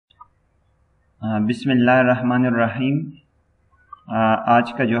बिस्मिल्लाहिर्रहमानिर्रहीम।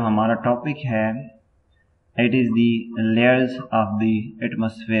 आज का जो हमारा टॉपिक है it is the layers of the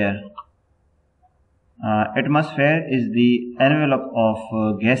atmosphere. Atmosphere is the envelope of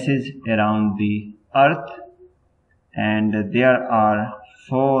gases around the earth and there are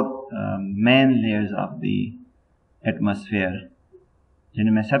four main layers of the atmosphere,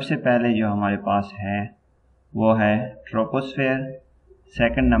 जिनमें सबसे पहले जो हमारे पास है वो है ट्रोपोस्फेयर।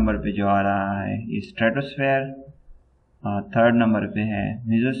 सेकंड नंबर पे जो आ रहा है ये स्ट्रेटोस्फेयर, थर्ड नंबर पे है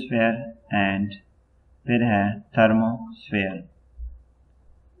मेसोस्फेयर एंड फिर है थर्मोस्फेयर।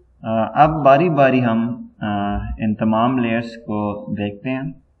 अब बारी बारी हम इन तमाम लेयर्स को देखते हैं।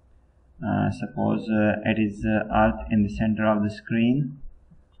 Suppose it is earth in the centre of the screen.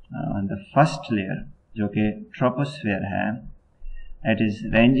 The first layer जो कि ट्रोपोस्फेयर है, it is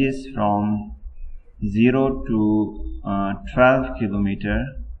ranges from 0 to 12 kilometre.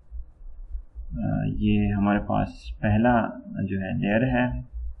 ये हमारे पास पहला जो है लेयर है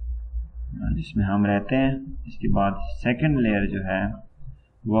जिसमें हम रहते हैं। इसके बाद सेकंड लेयर जो है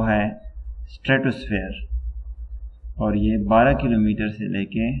वो है स्ट्रेटोस्फेयर और ये 12 किलोमीटर से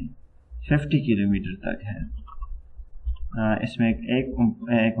लेके 50 किलोमीटर तक है। इसमें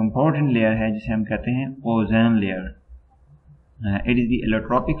एक इम्पोर्टेंट लेयर है जिसे हम कहते हैं ozone layer. It is the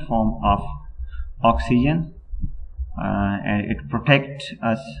allotropic form of oxygen and it protects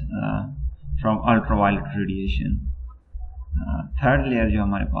us from ultraviolet radiation. Third layer जो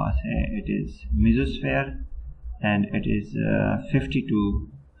हमारे पास है it is mesosphere and it is 50 to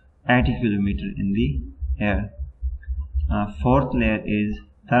 80 kilometer in the air. Fourth layer is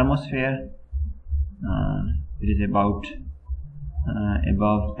thermosphere. It is about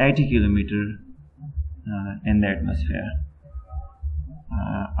above 80 kilometer in the atmosphere.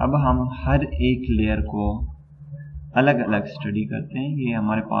 अब हम हर एक layer को अलग अलग study करते हैं। ये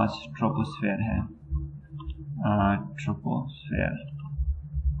हमारे पास ट्रोपोस्फेयर है। ट्रोपोस्फेयर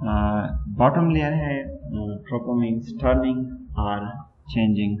बॉटम लेयर है। ट्रोपो मीन्स टर्निंग और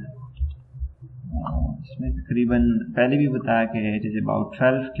चेंजिंग। इसमें तकरीबन पहले भी बताया कि it is about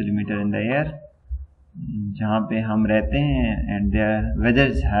 12 kilometre in the air, जहाँ पे हम रहते हैं and there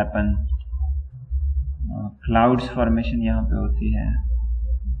वेदर्स happen. Clouds formation यहाँ पे होती है।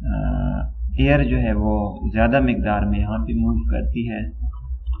 एयर जो है वो ज़्यादा मिकदार में यहाँ पे मूव करती है।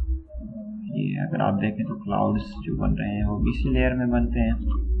 ये अगर आप देखें तो क्लाउड्स जो बन रहे हैं वो इसी लेयर में बनते हैं।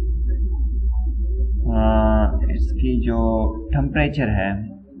 इसकी जो टेम्परेचर है,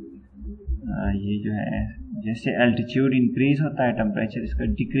 ये जो है जैसे एल्टीट्यूड इंक्रीज होता है टेम्परेचर इसका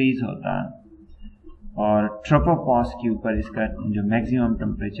डिक्रीज होता है और ट्रोपोपॉज के ऊपर इसका जो मैक्सिमम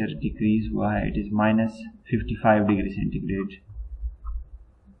टेम्परेचर डिक्रीज हुआ है it is -55 degree centigrade.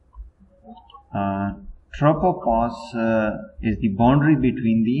 Tropopause is the boundary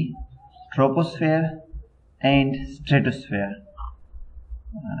between the troposphere and stratosphere.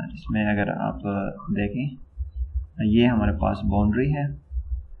 इसमें अगर आप देखें ये हमारे पास बाउंड्री है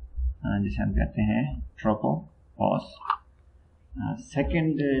जिसे हम कहते हैं tropopause.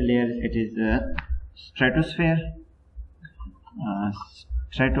 Second layer it is stratosphere.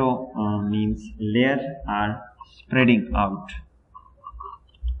 Strato means layer are spreading out.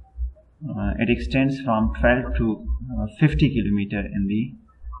 It extends from 12 to 50 kilometer in the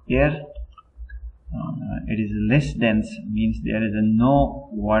air. It is less dense, means there is no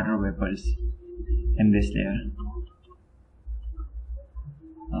water vapors in this layer.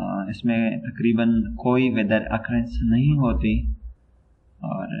 इसमें तकरीबन कोई weather occurrence नहीं होती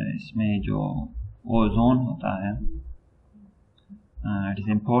और इसमें जो ozone होता है it is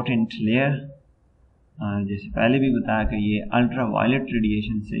important layer। जैसे पहले भी बताया कि ये अल्ट्रा वायलेट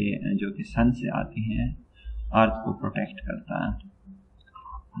रेडिएशन से जो कि सन से आती हैं अर्थ को प्रोटेक्ट करता है।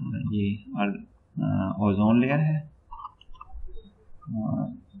 ये ओजोन लेयर है।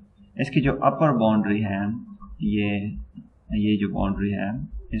 इसकी जो अपर बाउंड्री है ये जो बाउंड्री है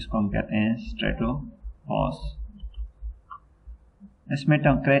इसको हम कहते हैं स्ट्रेटोपॉज। इसमें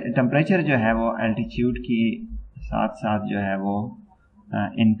टेम्परेचर जो है वो एल्टीट्यूड के साथ साथ जो है वो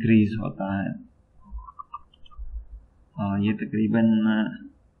इंक्रीज होता है। ये तकरीबन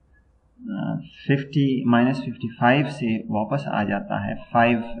 -55 से वापस आ जाता है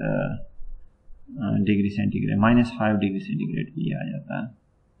 5 डिग्री सेंटीग्रेड, -5 डिग्री सेंटीग्रेड भी आ जाता है।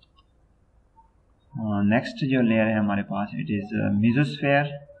 नेक्स्ट जो लेयर है हमारे पास इट इज़ मेसोस्फेयर।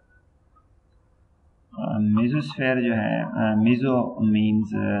 मेसोस्फेयर जो है meso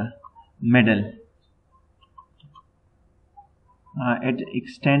means middle. It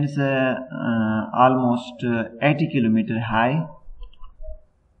extends almost 80 kilometre high.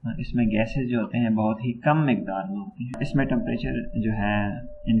 इसमें गैसेस जो होते हैं बहुत ही कम मिकदार में होती हैं। इसमें टेम्परेचर जो है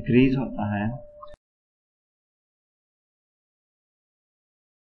इंक्रीज होता है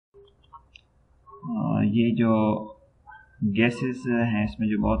ये जो गैसेस हैं इसमें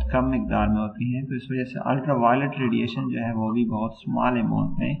जो बहुत कम मिकदार में होती हैं, तो इस वजह से अल्ट्रा वायलेट रेडिएशन जो है वो भी बहुत स्मॉल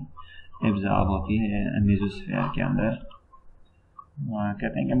अमाउंट में एब्जॉर्ब होती है मेसोस्फीयर के अंदर।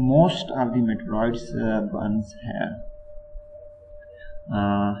 कहते हैं कि most of the मेटेरोइड्स Burns hair.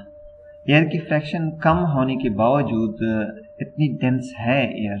 Air की फ्रैक्शन कम होने के बावजूद इतनी डेंस है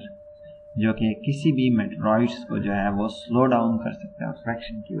एयर जो कि किसी भी मेटेरोइड्स को जो है वो स्लो डाउन कर सकता है,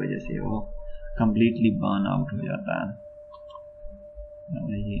 फ्रैक्शन की वजह से वो कंप्लीटली बर्न आउट हो जाता है।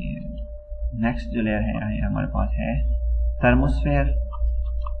 ये नेक्स्ट जो लेयर है हमारे पास है thermosphere.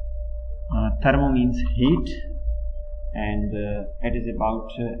 Thermo means heat and it is about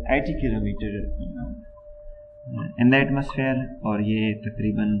 80 kilometre in the atmosphere, और ये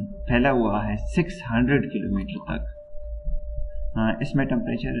तकरीबन फैला हुआ है 600 किलोमीटर तक। इसमें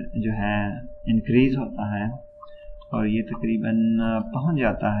टेम्परेचर जो है इंक्रीज़ होता है और ये तकरीबन पहुंच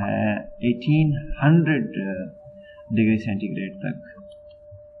जाता है 1800 डिग्री सेंटीग्रेड तक।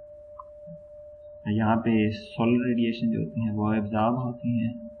 यहाँ पे सोलर रेडिएशन जो होती हैं वो एब्जॉर्ब होती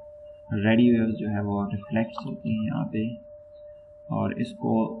हैं, रेडियो वेव्स जो है वो रिफ्लेक्ट्स होती हैं यहाँ पे, और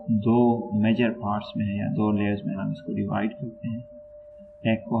इसको दो मेजर पार्ट्स में है या दो लेयर्स में हम इसको डिवाइड करते हैं।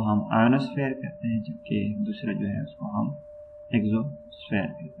 एक को हम आयोनोस्फेयर कहते हैं जबकि दूसरा जो है उसको हम एक्सोस्फेयर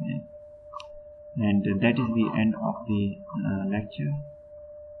कहते हैं। And that is the end of the lecture.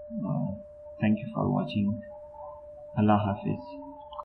 Thank you for watching. Allah Hafiz.